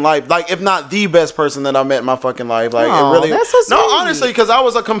fucking life. Like, if not the best person that I've met in my fucking life. Like, it really. That's so sweet. No, honestly, because I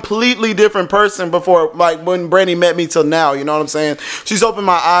was a completely different person before, like, when Brandy met me till now. You know what I'm saying? She's opened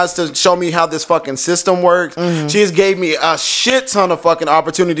my eyes to show me how this fucking system works. She has gave me a shit ton of fucking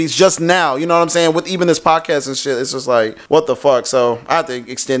opportunities just now. You know what I'm saying? With even this podcast and shit, it's just like, what the fuck? So I have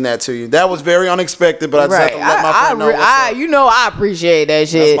to extend that to you. That was very unexpected, but I just have to let my friend know what's up. You know, I appreciate that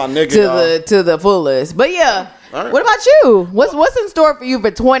shit. That's my nigga, to the fullest. But yeah. Right. What about you? What's in store for you for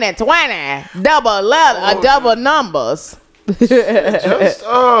 2020? Double numbers. Just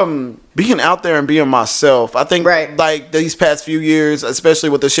being out there and being myself. I think like these past few years, especially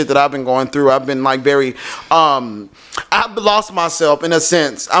with the shit that I've been going through, I've been like very I've lost myself in a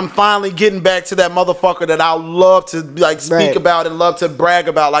sense. I'm finally getting back to that motherfucker that I love to like speak about and love to brag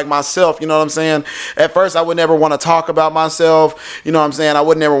about, like myself. You know what I'm saying? At first I would never want to talk about myself. You know what I'm saying? I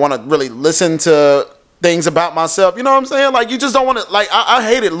would never want to really listen to things about myself. You know what I'm saying? Like, you just don't want to, like, I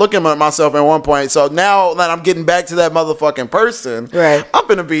hated looking at myself at one point. So now that I'm getting back to that motherfucking person, I'm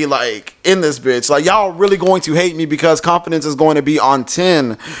gonna be like in this bitch. Like, y'all really going to hate me because confidence is going to be on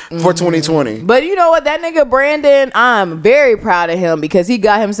 10 for 2020. But you know what? That nigga Brandon, I'm very proud of him because he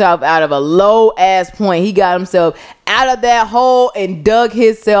got himself out of a low ass point. He got himself out of that hole and dug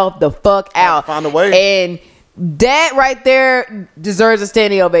himself the fuck out. Find a way. And that right there deserves a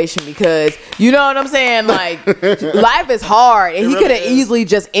standing ovation because you know what I'm saying? Like, life is hard, and he could have easily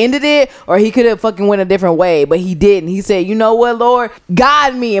just ended it, or he could have fucking went a different way, but he didn't. He said, you know what, Lord,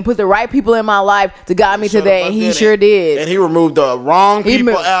 guide me and put the right people in my life to guide me today, and he sure did. And he removed the wrong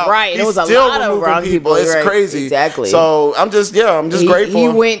people out. Right, it was a lot of wrong people. It's crazy. Exactly. So I'm just grateful. He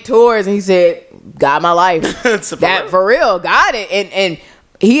went towards and he said, God, my life. For real, got it. And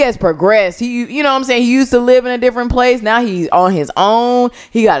he has progressed. You know what I'm saying? He used to live in a different place. Now he's on his own.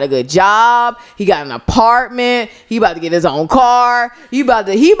 He got a good job. He got an apartment. He about to get his own car. He about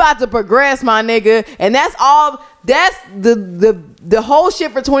to progress, my nigga. And that's all. That's the whole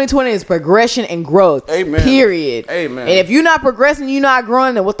shit for 2020 is progression and growth. Amen. Period. Amen. And if you're not progressing, you're not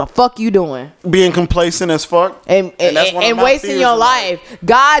growing, then what the fuck you doing? Being complacent as fuck. And wasting your life.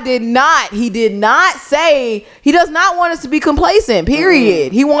 God did not. He did not say. He does not want us to be complacent.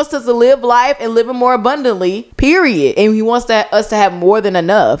 Period. He wants us to live life and live it more abundantly. Period. And he wants us to have more than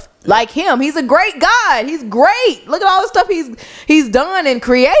enough. Like him, he's a great God. He's great. Look at all the stuff he's done and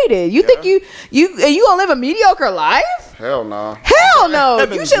created. You think you gonna live a mediocre life? Hell no. Hell no.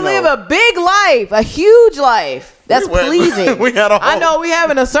 You should live a big life, a huge life. That's pleasing. I know we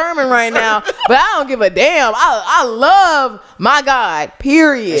having a sermon right now, but I don't give a damn. I love my God.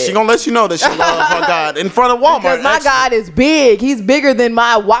 Period. And she gonna let you know that she loves her God in front of Walmart. Because my God is big. He's bigger than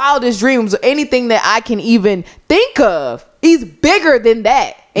my wildest dreams or anything that I can even think of. He's bigger than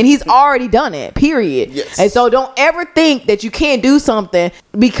that. And he's already done it, period. Yes. And so don't ever think that you can't do something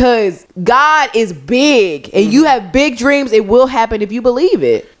because God is big and you have big dreams. It will happen if you believe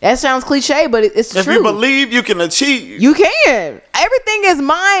it. That sounds cliche, but it's true. If you believe, you can achieve. You can. Everything is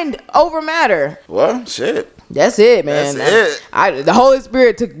mind over matter. Well, shit. That's it, man. That's it. The Holy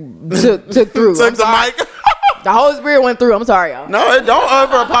Spirit took through. Took the mic. The Holy Spirit went through. I'm sorry, y'all. No, don't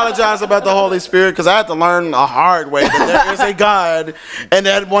ever apologize about the Holy Spirit because I had to learn a hard way that there is a God and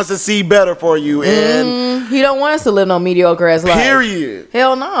that wants to see better for you. And he don't want us to live no mediocre ass life. Period.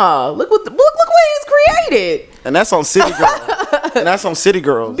 Hell no. Look what he's created. And that's on City Girls. And that's on City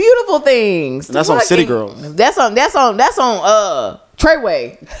Girls. Beautiful things. And that's on City Girls. That's on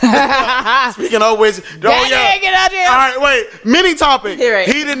Treyway. Speaking of which, get out here. All right, wait. Mini topic. Right.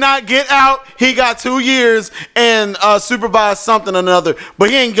 He did not get out. He got 2 years and supervised something or another, but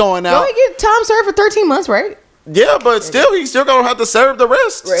he ain't going out. Don't he get time served for 13 months, right? Yeah, but still, he's still gonna have to serve the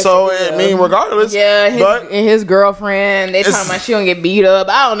rest. So I mean, regardless. Yeah, and his girlfriend, they talking about she gonna get beat up.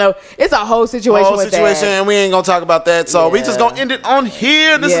 I don't know. It's a whole situation. And we ain't gonna talk about that. So we just gonna end it on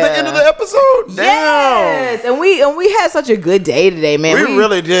here. This is the end of the episode. Damn. Yes, and we had such a good day today, man. We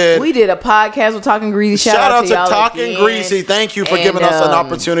really did. We did a podcast with Talking Greasy. Shout out to Talking Greasy. Thank you for giving us an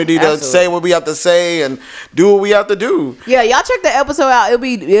opportunity to say what we have to say and do what we have to do. Yeah, y'all check the episode out.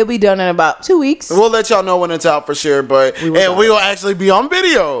 It'll be done in about 2 weeks. We'll let y'all know when it's out for sure. But we will actually be on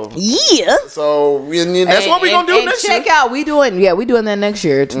video. Yeah. So that's what we're gonna do next year. Check out, we doing that next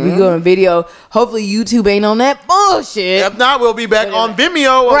year. We doing video. Hopefully YouTube ain't on that bullshit. If not, we'll be back on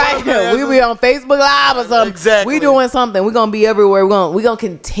Vimeo. Right. We'll be on Facebook Live or something. Exactly. We doing something. We're gonna be everywhere. We're gonna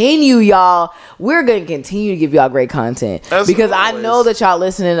continue, y'all. We're gonna continue to give y'all great content. Because I know that y'all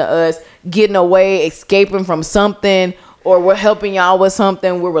listening to us, getting away, escaping from something, or we're helping y'all with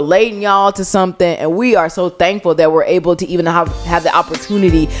something, we're relating y'all to something, and we are so thankful that we're able to even have the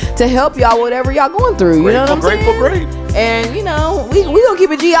opportunity to help y'all whatever y'all going through. You know what I'm saying? Great. And we gonna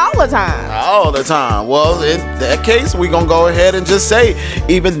keep it G all the time. All the time. Well, in that case, we gonna go ahead and just say,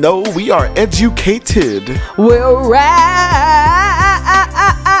 even though we are educated, we're right.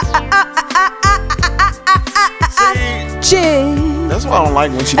 That's why I don't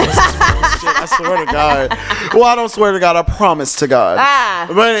like when she does this shit. I swear to God. Well, I don't swear to God. I promise to God.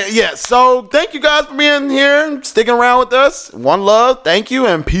 But yeah, so thank you guys for being here, sticking around with us. One love. Thank you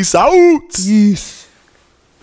and peace out. Peace.